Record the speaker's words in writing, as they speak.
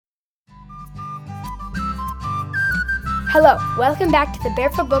Hello, welcome back to the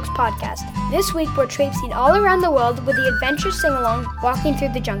Barefoot Books podcast. This week we're traipsing all around the world with the adventure sing-along Walking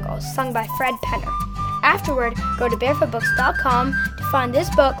Through the Jungle, sung by Fred Penner. Afterward, go to barefootbooks.com to find this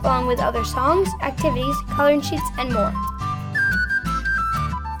book along with other songs, activities, coloring sheets, and more.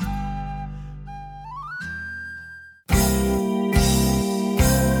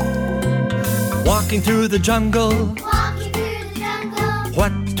 Walking through the jungle.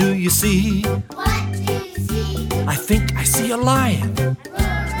 What do you see? I think I see a lion.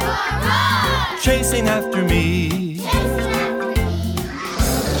 Chasing after me.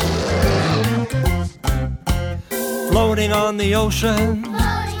 Floating on the ocean.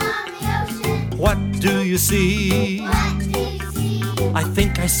 What do you see? I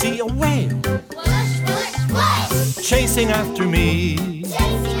think I see a whale. Chasing after me.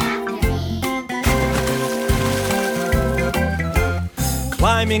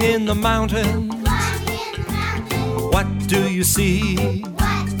 Climbing in the mountain. What do you see?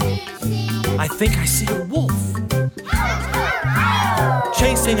 I think I see a wolf.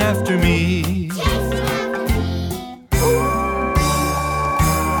 Chasing after me.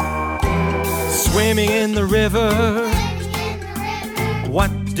 Swimming in the river.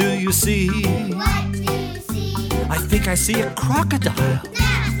 What do you see? I think I see a crocodile.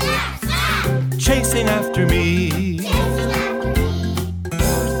 Chasing after me.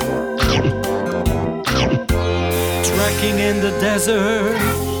 Trekking in the desert.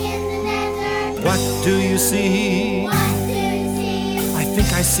 What do you see? I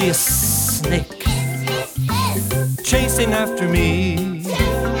think I see a snake. Chasing after me.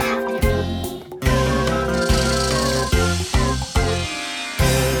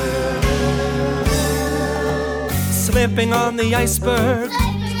 Slipping on the iceberg.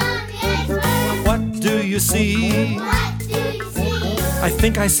 What do you see? I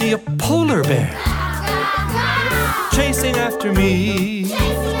think I see a polar bear. Chasing after me.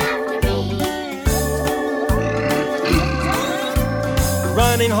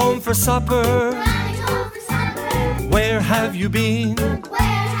 Running home for supper. Where have you been?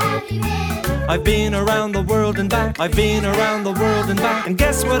 I've been around the world and back. I've been around the world and back. And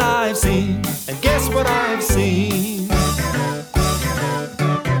guess what I've seen? And guess what I've seen?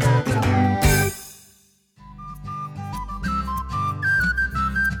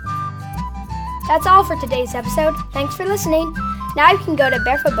 That's all for today's episode. Thanks for listening. Now you can go to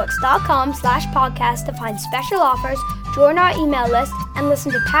barefootbooks.com/podcast to find special offers, join our email list, and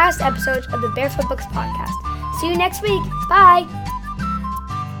listen to past episodes of the Barefoot Books podcast. See you next week. Bye.